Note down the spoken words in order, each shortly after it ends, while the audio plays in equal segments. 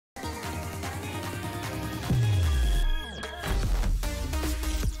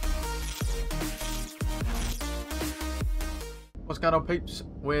What's going on, peeps?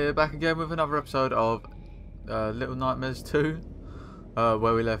 We're back again with another episode of Little Nightmares 2.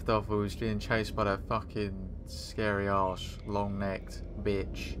 Where we left off, we was being chased by that fucking scary ass, long-necked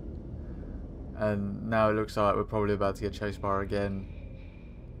bitch. And now it looks like we're probably about to get chased by her again.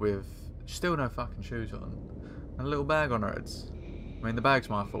 With still no fucking shoes on. And a little bag on her heads. I mean, the bag's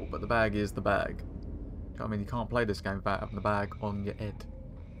my fault, but the bag is the bag. I mean, you can't play this game without having the bag on your head.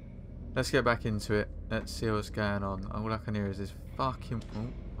 Let's get back into it. Let's see what's going on. All I can hear is this fucking... Oh,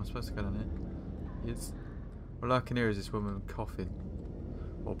 I'm supposed to go down here. Yes. All I can hear is this woman coughing.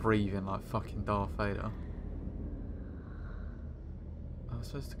 Or breathing like fucking Darth Vader. Am I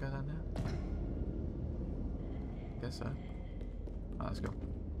supposed to go down there? Guess so. Right, let's go.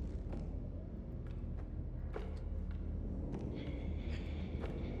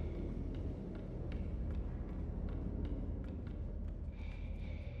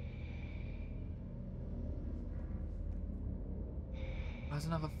 There's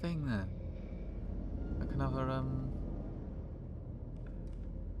another thing there. Like another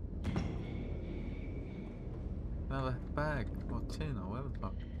another bag or tin or whatever the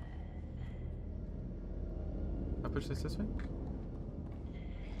fuck. Can I push this way?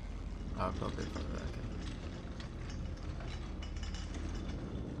 Oh, I've got a bit further there, okay.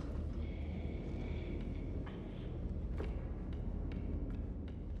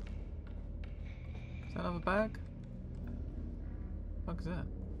 Is that another bag? What the fuck is that?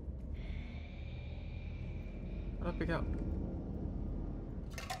 What did I pick up?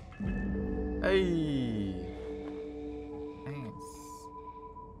 Hey! Thanks.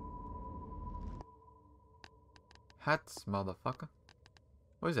 Hats, motherfucker.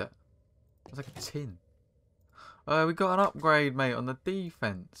 What is that? It's like a tin. We got an upgrade, mate, on the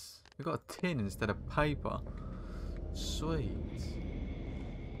defense. We got a tin instead of paper. Sweet.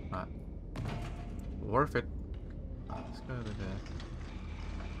 Right. Worth it. Let's go over there.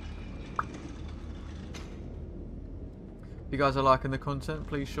 If you guys are liking the content,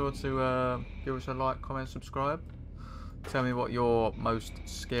 please sure to give us a like, comment, subscribe. Tell me what your most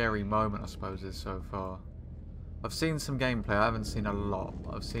scary moment, I suppose, is so far. I've seen some gameplay, I haven't seen a lot.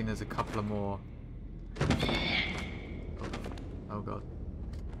 I've seen there's a couple of more. Oh god.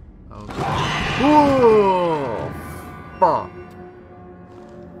 Oh god. Oh, fuck.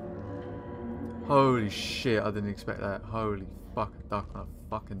 Holy shit, I didn't expect that. Holy fucking duck on a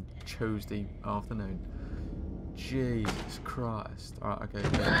fucking Tuesday afternoon. Jesus Christ. Alright, okay.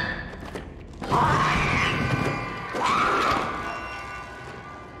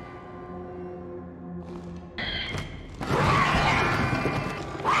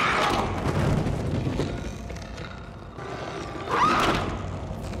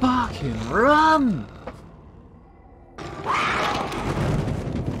 Fucking run!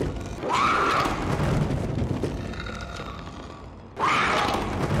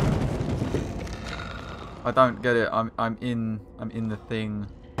 I don't get it. I'm in the thing.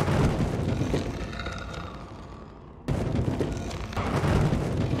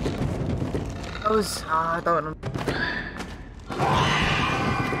 I don't know.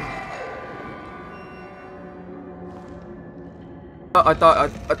 I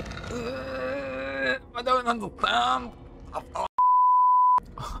don't understand.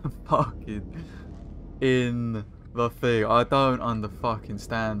 I'm fucking in the thing. I don't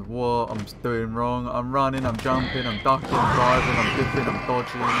understand what I'm doing wrong. I'm running, I'm jumping, I'm ducking, I'm driving, I'm dipping, I'm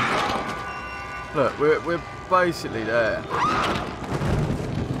dodging. Look, we're basically there.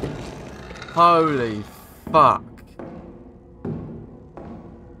 Holy fuck.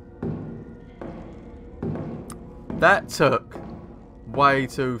 That took way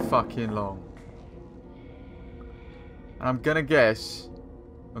too fucking long. And I'm gonna guess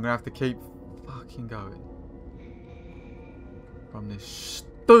I'm gonna have to keep fucking going. From this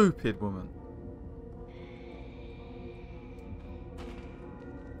stupid woman.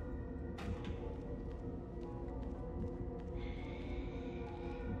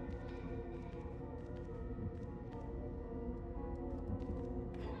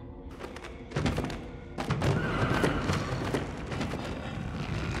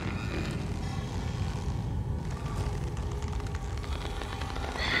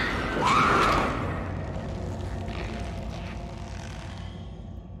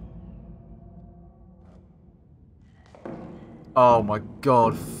 Oh my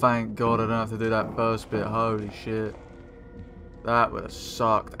god, thank god I don't have to do that first bit. Holy shit. That would have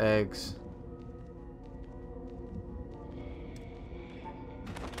sucked eggs.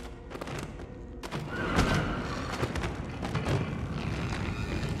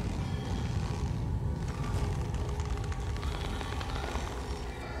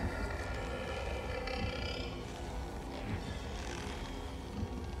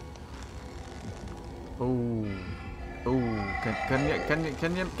 Oh,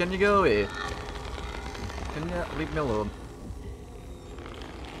 can you go away? Can you leave me alone?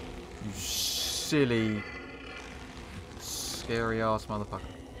 You silly, scary ass motherfucker.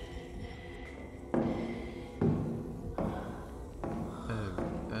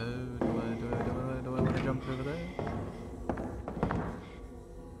 Do I want to jump over there?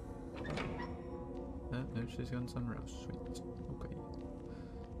 No, she's gone somewhere else. Sweet. Okay.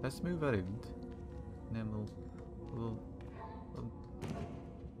 Let's move around. And then we'll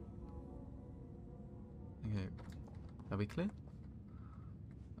okay. Are we clear?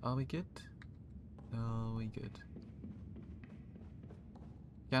 Are we good? Are we good?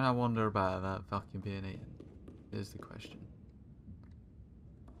 Can I wonder about that fucking being eaten? Is the question.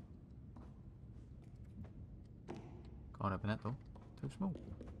 Can't open that door. Too small.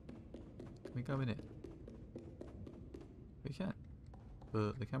 Can we go in it? We can.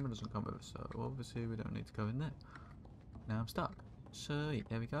 But the camera doesn't come with us, so obviously we don't need to go in there. Now I'm stuck. Sweet,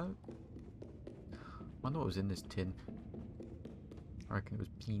 there we go. Wonder what was in this tin. I reckon it was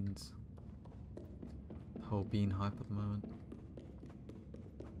beans. The whole bean hype at the moment.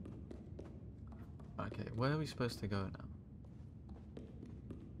 Okay, where are we supposed to go now?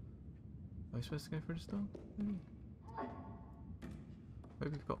 Are we supposed to go through this door? Maybe.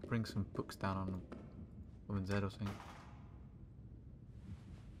 Maybe we've got to bring some books down on the woman's head or something.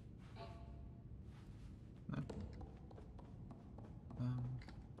 No.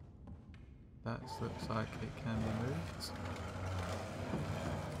 That looks like it can be moved.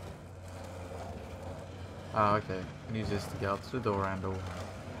 Oh, okay. We can use this to get out to the door handle.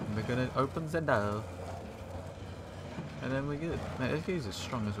 And we're gonna open the door. And then we're good. Man, this key's as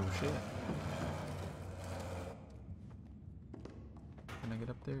strong as all shit. Can I get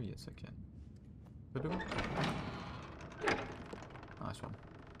up there? Yes, I can. Nice one.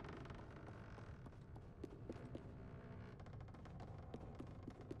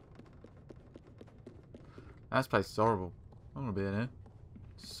 This place is horrible. I'm gonna be in here.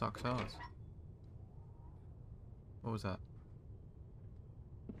 Sucks ass. What was that?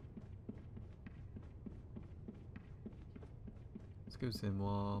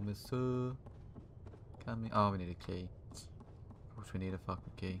 Excusez-moi, monsieur. Can we? Oh, we need a key. Of course, we need a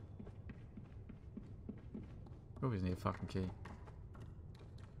fucking key. Always need a fucking key.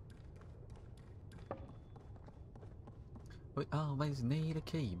 We always need a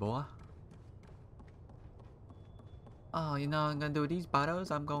key, boy. Oh, you know what I'm gonna do with these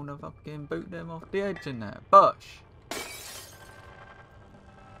battles? I'm gonna fucking boot them off the edge in that. Bush!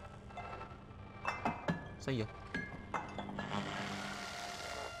 See ya.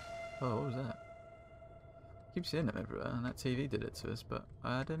 Oh, what was that? I keep seeing them everywhere, and that TV did it to us, but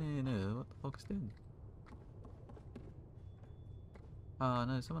I don't even know what the fuck it's doing. Oh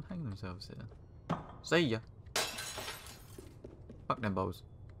no, someone hanged themselves here. See ya! Fuck them balls.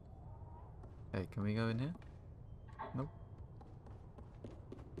 Hey, can we go in here? Nope.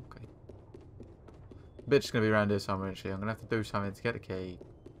 Okay. Bitch gonna be around here somewhere, isn't she? I'm gonna have to do something to get the key.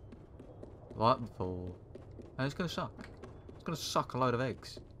 Light and fall. And it's gonna suck. It's gonna suck a load of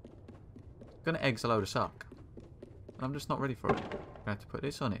eggs. It's gonna eggs a load of suck. And I'm just not ready for it. I'm gonna have to put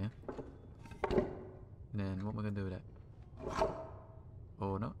this on here. And then what am I gonna do with it?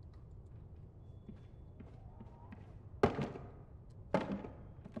 Or not?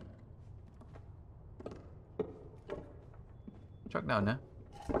 Chuck down there.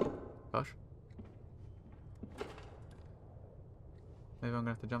 Gosh. Maybe I'm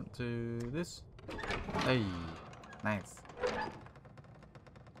gonna have to jump to this. Hey, nice.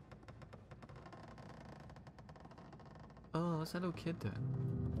 Oh, what's that little kid doing?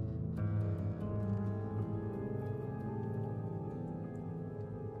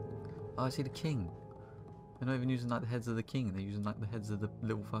 Oh, I see the king. They're not even using like the heads of the king. They're using like the heads of the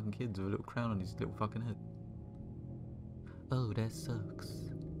little fucking kids with a little crown on his little fucking head. Oh, that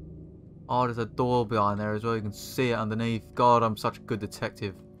sucks. Oh, there's a door behind there as well. You can see it underneath. God, I'm such a good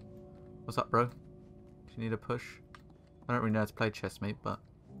detective. What's up, bro? Do you need a push? I don't really know how to play chess, mate, but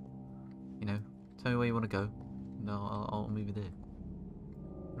you know, tell me where you want to go. No, I'll move you there.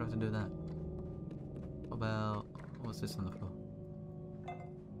 We don't have to do that. What about what's this on the floor?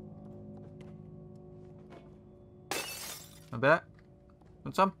 A bit.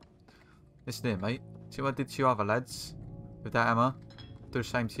 Want some? Listen here, mate. See what I did to you other lads with that hammer? Do the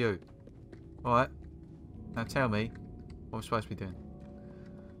same to you. Alright. Now tell me what I'm supposed to be doing.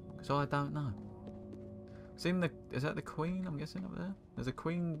 Because I don't know. Is that the queen, I'm guessing, up there? There's a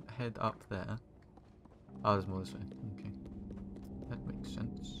queen head up there. Oh, there's more this way. Okay. That makes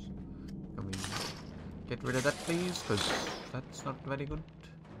sense. Can we get rid of that, please? Because that's not very good.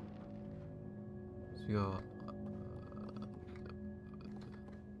 So we got...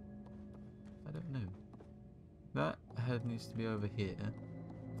 I don't know. That head needs to be over here.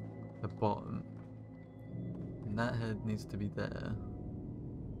 The bottom. And that head needs to be there.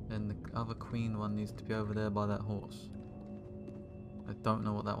 And the other queen one needs to be over there by that horse. I don't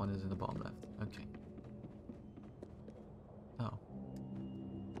know what that one is in the bottom left. Okay. Oh.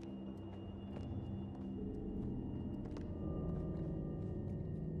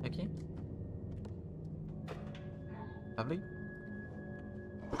 Okay. Lovely.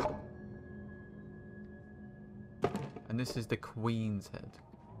 And this is the queen's head.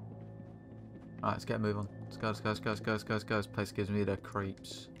 Alright, let's get a move on. Let's go, let's go, let's go, let's go, let's go, let's go. This place gives me the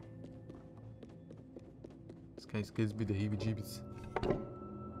creeps. This case gives me the heebie-jeebies.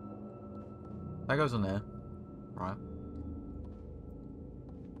 That goes on there. Right.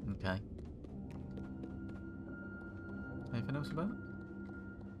 Okay. Anything else about it?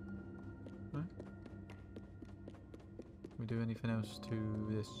 No? Can we do anything else to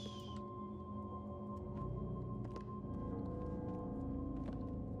this?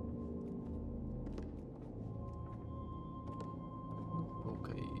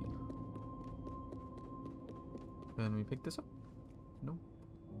 Okay. Can we pick this up? No.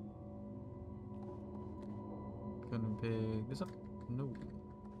 Can we pick this up? No.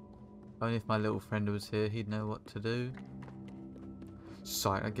 Only if my little friend was here, he'd know what to do.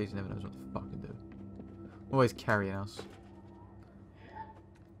 Sight, that geezer never knows what to fucking do. Always carrying us.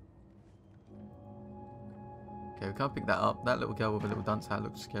 Okay, we can't pick that up. That little girl with a little dunce hat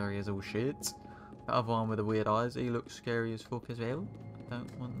looks scary as all shit. The other one with the weird eyes, he looks scary as fuck as well.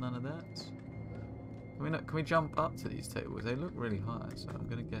 Don't want none of that. Can we jump up to these tables? They look really high, so I'm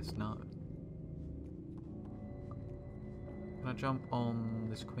gonna guess no. Can I jump on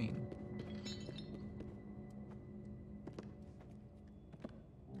this queen?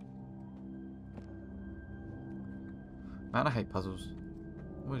 Man, I hate puzzles.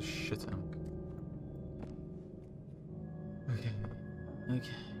 What a shit am. Okay. Okay.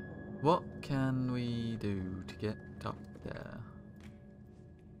 What can we do to get up there?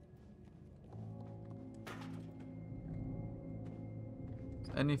 Is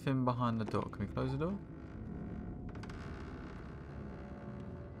anything behind the door? Can we close the door?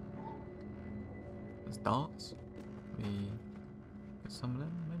 There's darts. Can we get some of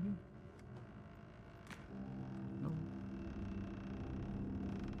them, maybe? No.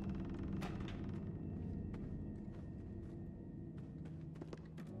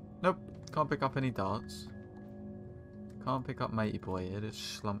 Nope. Can't pick up any darts. Can't pick up Matey Boy here.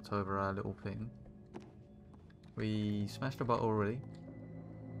 Just slumped over our little thing. We smashed a bottle already.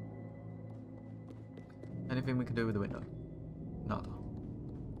 Anything we can do with the window? Nada.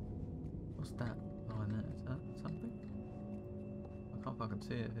 What's that behind there? Is that something? I can't fucking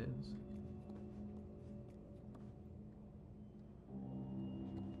see it. It is.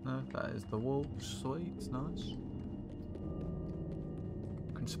 No, that is the wall. Sweet, nice.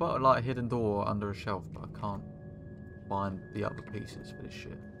 I can spot a like hidden door under a shelf, but I can't find the other pieces for this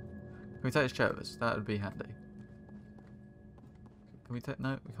shit. Can we take this chair with us? That would be handy. Can we take?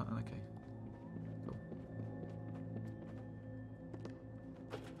 No, we can't. Okay. Cool.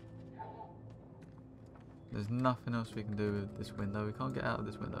 There's nothing else we can do with this window. We can't get out of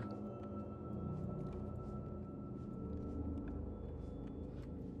this window.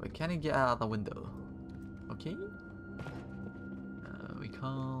 Wait, can he get out of the window? Okay. We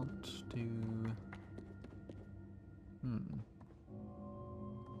can't do...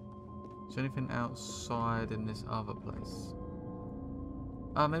 Is there anything outside in this other place?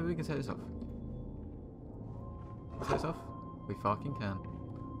 Maybe we can take this off. Take this off? We fucking can.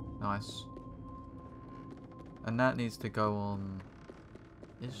 Nice. And that needs to go on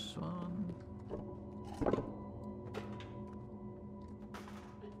this one.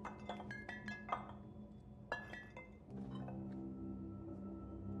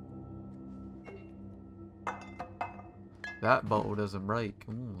 That bottle doesn't break.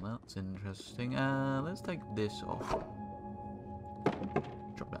 Ooh, that's interesting. Let's take this off.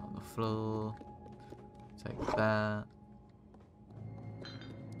 Drop that on the floor. Take that.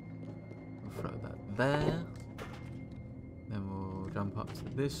 We'll throw that there. Then we'll jump up to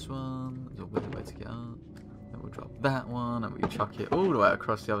this one. There's a weird way to get up. Then we'll drop that one and we chuck it all the way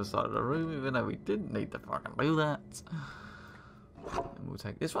across the other side of the room, even though we didn't need to fucking do that. And we'll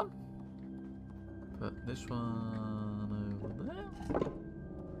take this one. Put this one over there.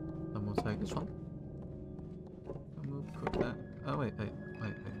 Then we'll take this one. And we'll put that... Oh, wait.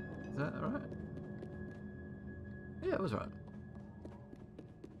 Is that alright? Yeah, it was alright.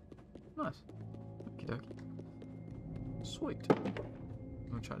 Nice. Okie dokie. Sweet.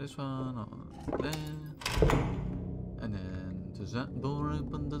 We'll try this one on there. And then, does that door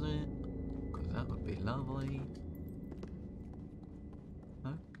open, does it? Because that would be lovely.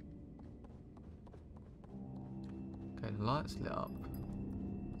 No? Okay, the light's lit up.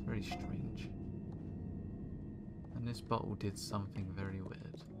 It's very strange. And this bottle did something very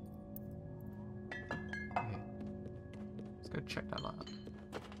weird. Okay. Let's go check that light up.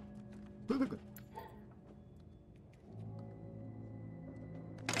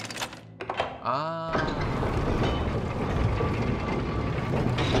 Ah.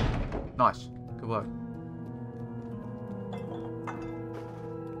 Nice. Good work.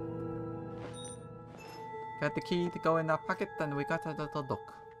 Got the key to go in that pocket and we got the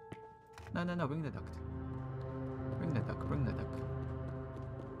duck. No, bring the duck. Bring the duck, bring the duck.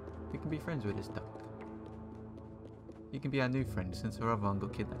 We can be friends with this duck. You can be our new friend since our other one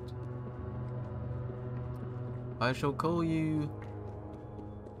got kidnapped. I shall call you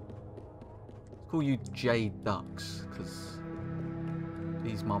J Ducks, because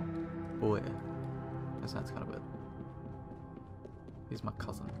he's my boy. That sounds kind of weird. He's my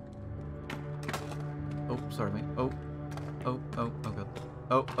cousin. Oh, sorry mate. Oh god.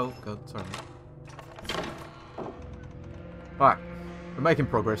 Oh god, sorry mate. Right, we're making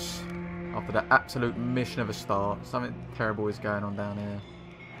progress after that absolute mission of a start. Something terrible is going on down here.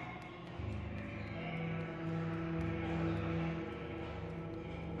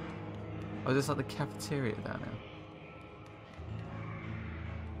 Oh, is this like the cafeteria down here?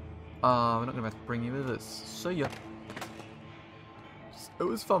 Ah, we're not going to have to bring you with us. See ya. It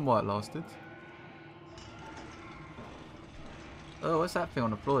was fun while it lasted. Oh, what's that thing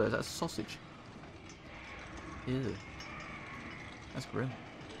on the floor there? Is that a sausage? Ew. That's grim.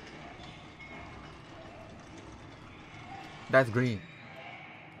 That's green.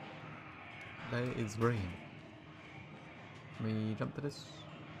 That is green. Can we jump to this?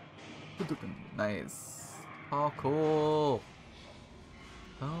 Nice. Oh, cool.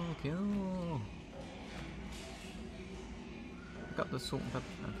 Oh, cool. Got the salt and pepper.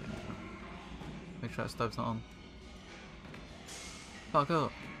 Okay. Make sure that stove's not on. Oh,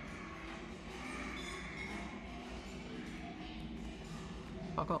 cool.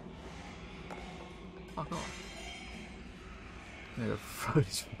 Fuck off. Fuck off. I'm gonna throw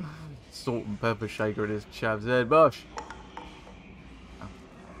this salt and pepper shaker at this chav's head, Bosh.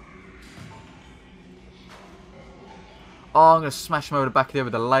 Oh, I'm gonna smash him over the back of the head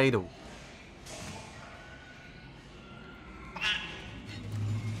with a ladle.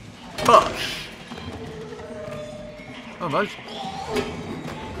 Bosh! Almost.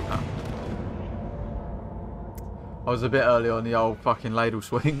 Oh. I was a bit early on the old fucking ladle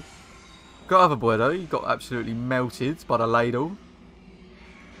swing. Got other boy though, he got absolutely melted by the ladle.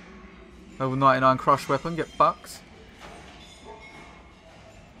 Level 99 crush weapon, get fucked.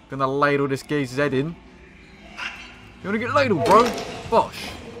 Gonna ladle this geeze's head in. You wanna get ladled, bro? Bosh.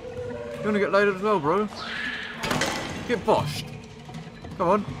 You wanna get ladled as well, bro? Get boshed. Come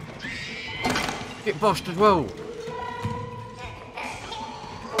on. Get boshed as well.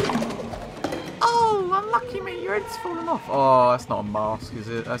 Oh, unlucky me, your head's fallen off. Oh, that's not a mask, is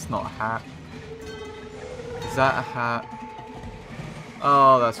it? That's not a hat. Is that a hat?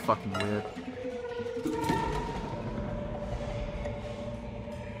 Oh, that's fucking weird.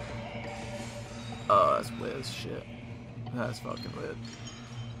 Oh, that's weird as shit. That's fucking weird.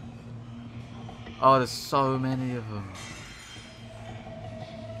 Oh, there's so many of them.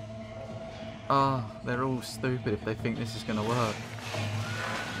 Oh, they're all stupid if they think this is gonna work.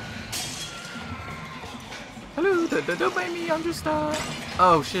 Hello, don't make me understand.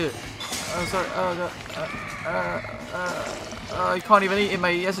 Oh shit. Oh sorry. Oh god. You can't even eat him,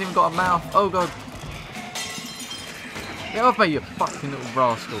 mate. He hasn't even got a mouth. Oh god. Get off me, you fucking little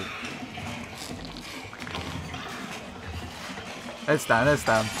rascal. Heads down, heads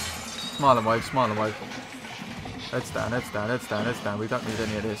down. Smile and wave, smile and wave. Heads down, heads down, heads down, heads down. We don't need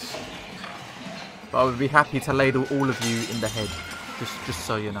any of this. But I would be happy to ladle all of you in the head. Just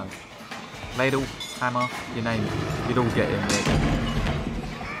so you know. Ladle, hammer, your name. You'd all get in there.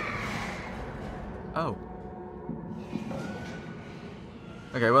 Oh.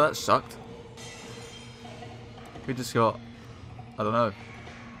 Okay, well that sucked. We just got, I don't know,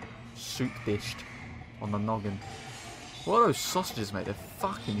 soup dished on the noggin. What are those sausages, mate? They're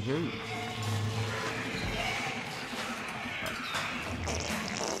fucking huge.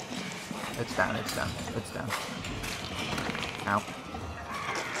 It's down, it's down, it's down. Ow.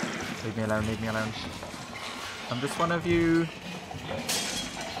 Leave me alone, leave me alone. I'm just one of you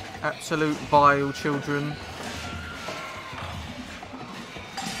absolute vile children.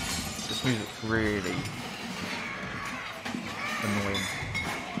 This music's really annoying.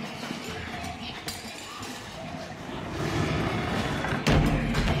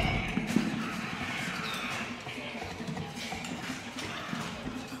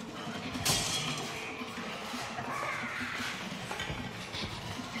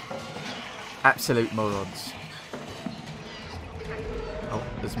 Absolute morons. Oh,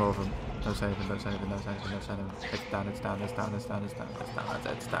 there's more of them. Don't say anything, don't say anything, don't say anything, don't say anything. It's down, it's down, it's down, it's down, it's down, it's down,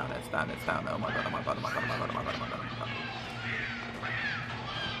 it's down, it's down, it's down. Oh my god, oh my god, oh my god, oh my god, oh my god, oh my god, oh my god.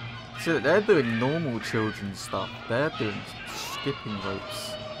 So they're doing normal children's stuff. They're doing skipping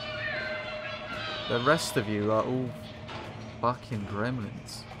ropes. The rest of you are all fucking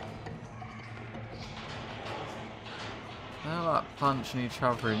gremlins. They're like punching each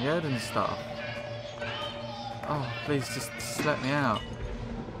other in the head and stuff. Oh, please just let me out.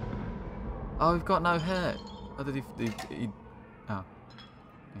 Oh, we've got no hair. Oh, did he oh.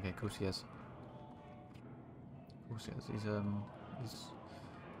 Okay, of course he has. Of course he has. He's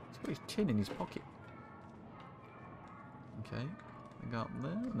got his chin in his pocket. Okay, we go up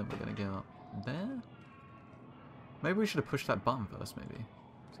there, and then we're gonna go up there. Maybe we should have pushed that button first, maybe.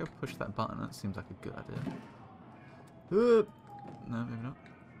 Let's go push that button, that seems like a good idea. No, maybe not.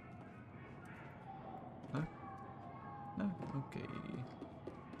 No? No? Okay.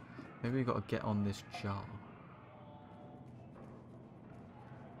 Maybe we gotta get on this jar.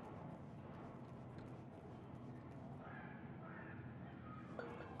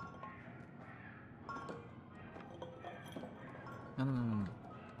 No.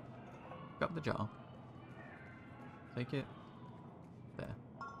 Grab the jar. Take it. There.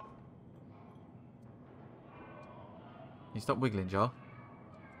 You stop wiggling, jar.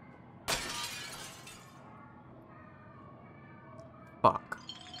 Fuck.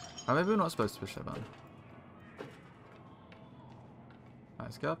 Oh, maybe we're not supposed to push that button. Right,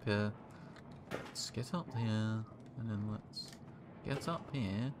 let's go up here. Let's get up here. And then let's get up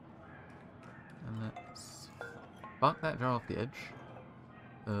here. And let's fuck that jar off the edge.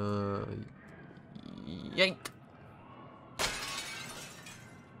 Yank!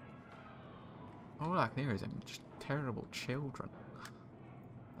 All I can hear is them just terrible children.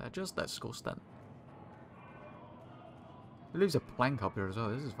 They're just disgusting. We lose a plank up here as well.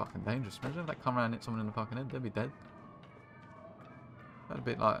 This is fucking dangerous. Imagine if they come around and hit someone in the fucking head. They'd be dead. That'd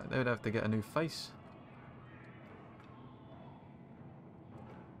be like, they would have to get a new face.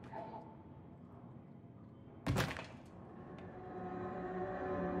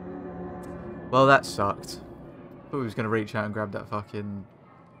 Well, that sucked. Thought he was going to reach out and grab that fucking...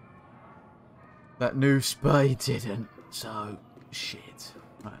 that new spade didn't. So, shit.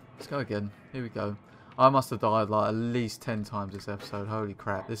 Right, let's go again. Here we go. I must have died like at least 10 times this episode. Holy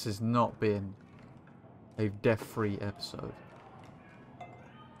crap. This has not been a death-free episode.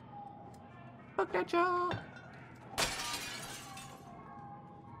 Fuck that jar!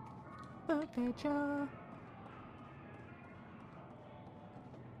 Fuck that jar!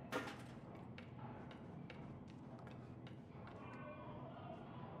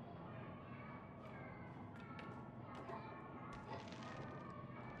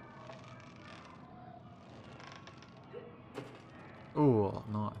 Oh,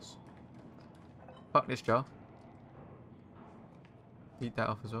 nice. Fuck this jar. Eat that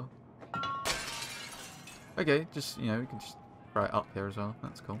off as well. Okay, just, you know, we can just throw it up here as well.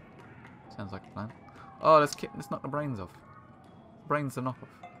 That's cool. Sounds like a plan. Oh, let's knock the brains off. Brains to knock off.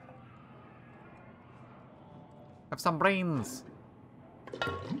 Have some brains!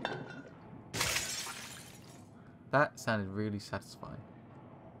 That sounded really satisfying.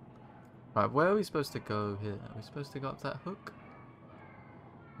 Right, where are we supposed to go here? Are we supposed to go up that hook?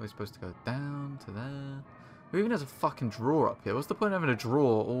 We're supposed to go down to there. Who even has a fucking drawer up here? What's the point of having a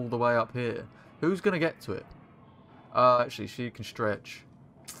drawer all the way up here? Who's going to get to it? Actually, she can stretch.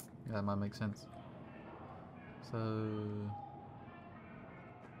 Yeah, that might make sense. So...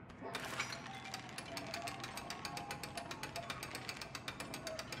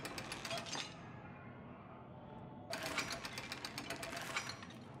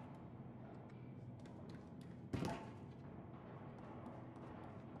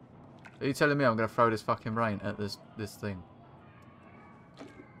 Are you telling me I'm going to throw this fucking brain at this thing?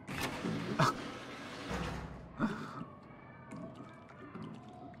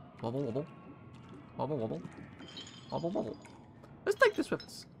 Wobble, wobble. Wobble, wobble. Wobble, wobble. Let's take this with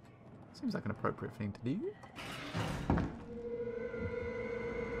us. Seems like an appropriate thing to do.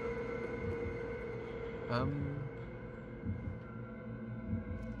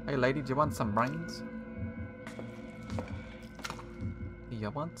 Hey lady, do you want some brains? You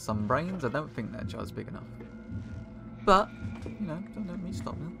want some brains? I don't think that jar's big enough. But, you know, don't let me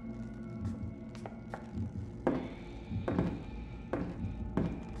stop now.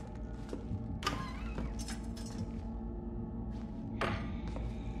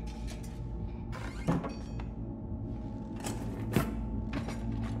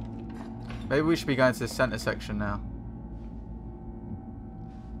 Maybe we should be going to the center section now.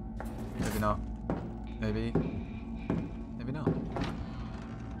 Maybe not.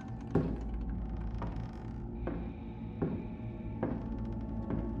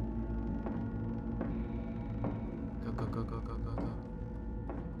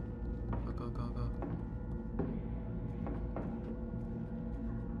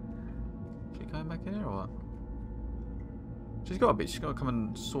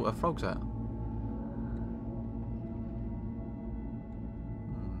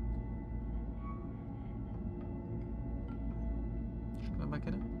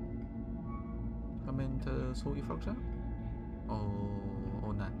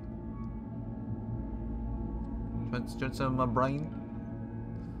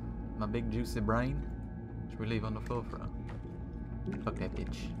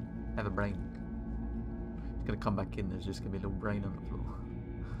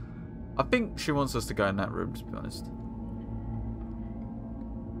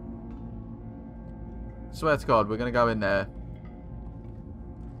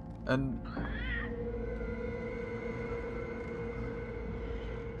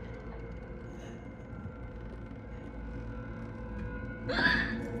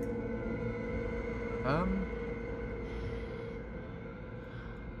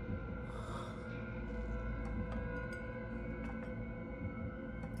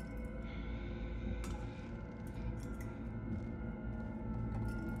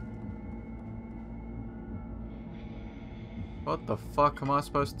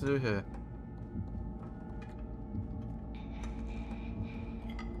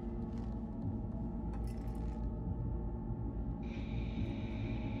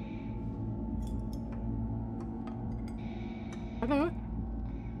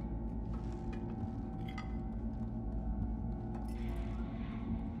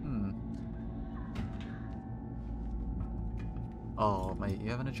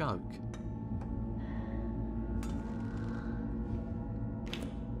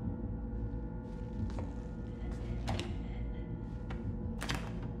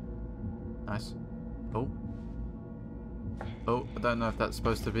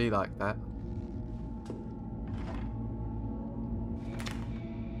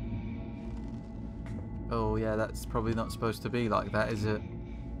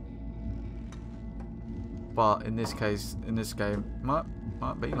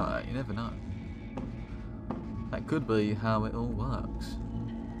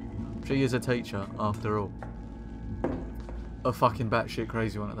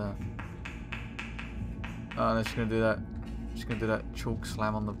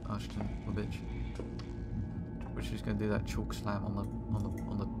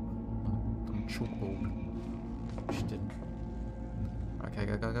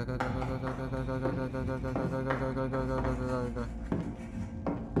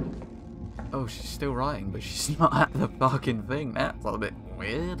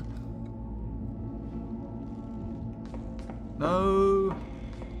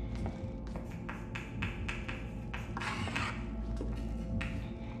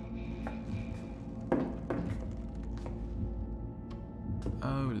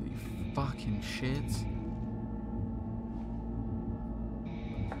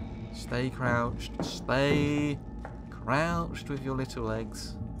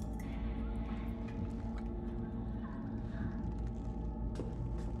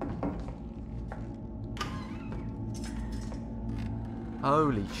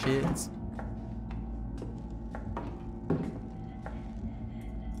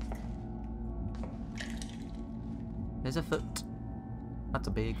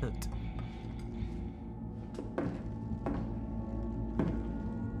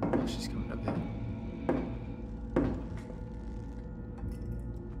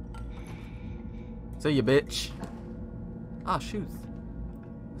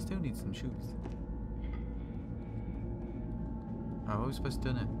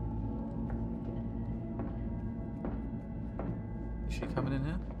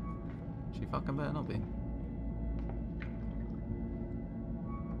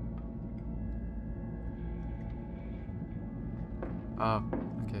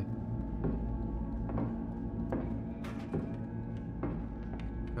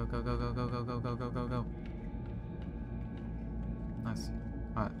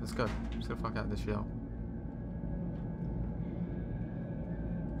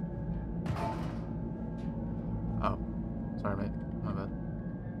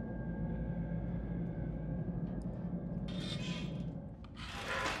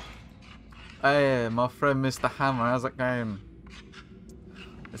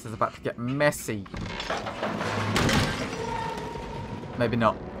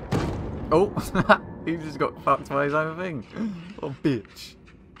 He just got fucked by his own thing. What a bitch.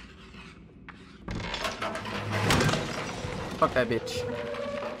 Fuck that bitch.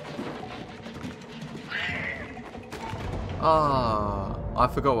 Ah, I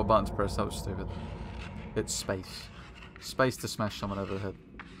forgot what button to press. That was stupid. It's space. Space to smash someone over the head.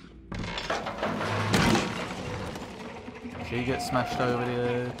 She gets smashed over the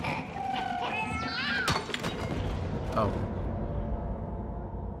head. Oh.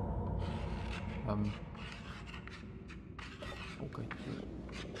 Okay.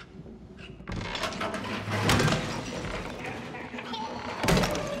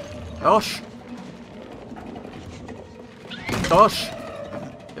 Dosh! Dosh!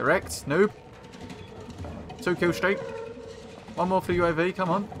 Get wrecked, noob. 2 kill streak. One more for UAV, come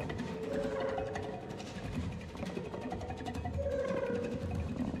on.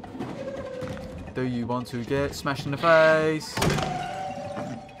 Do you want to get smashed in the face?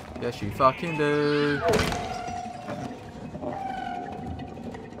 Yes, you fucking do.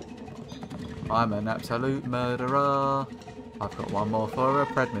 I'm an absolute murderer. I've got one more for a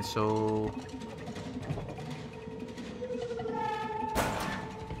pred missile.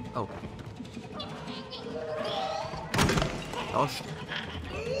 Oh. Gosh.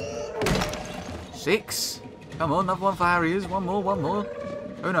 6. Come on, another one for Harriers. One more, one more.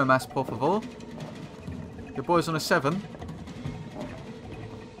 Uno mas, por favor. Your boy's on a 7.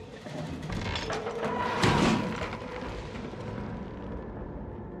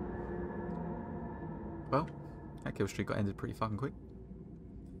 Well, that kill streak got ended pretty fucking quick.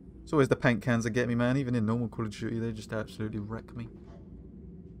 It's always the paint cans that get me, man. Even in normal Call of Duty, they just absolutely wreck me.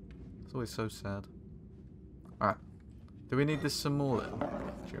 It's always so sad. Alright. Do we need this some more then?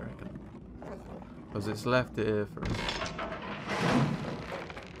 Do you reckon? Because it's left it here for us.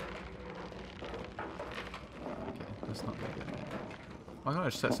 Okay, that's not very good. Why can't I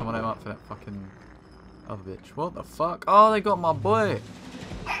just set someone up for that fucking other bitch? What the fuck? Oh, they got my boy!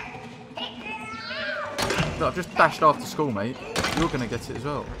 Look, I've just dashed after school, mate. You're gonna get it as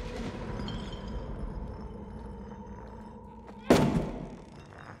well.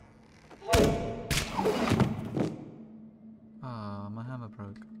 Ah, my hammer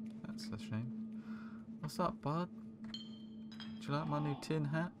broke. That's a shame. What's up, bud? Do you like my new tin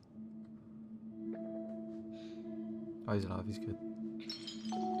hat? Oh, he's alive. He's good.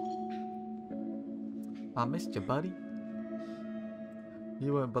 I missed you, buddy.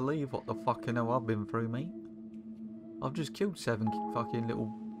 You won't believe what the fucking hell I've been through, mate. I've just killed 7 fucking little...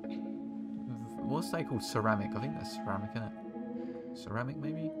 What's they called? Ceramic. I think that's ceramic, isn't it? Ceramic,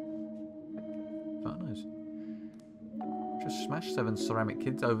 maybe? God knows. Just smashed 7 ceramic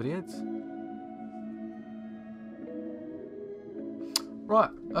kids over the heads.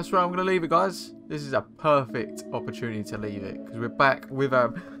 Right, that's where I'm going to leave it, guys. This is a perfect opportunity to leave it, because we're back with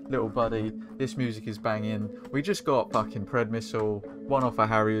our little buddy. This music is banging. We just got fucking pred missile, one off our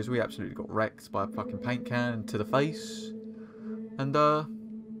Harriers. We absolutely got wrecked by a fucking paint can to the face. And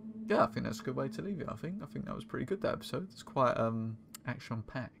yeah, I think that's a good way to leave it. I think that was pretty good, that episode. It's quite action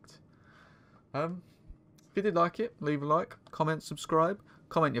packed. If you did like it, leave a like, comment, subscribe,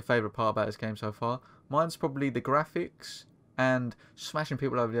 comment your favourite part about this game so far. Mine's probably the graphics and smashing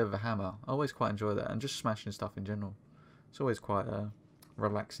people over the head with a hammer. I always quite enjoy that, and just smashing stuff in general. It's always quite a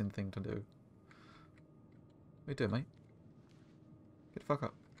relaxing thing to do. What you doing, mate? Get the fuck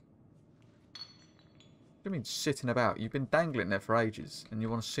up. What do you mean sitting about? You've been dangling there for ages, and you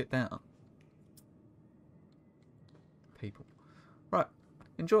want to sit down? People. Right.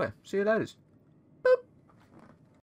 Enjoy. See you later.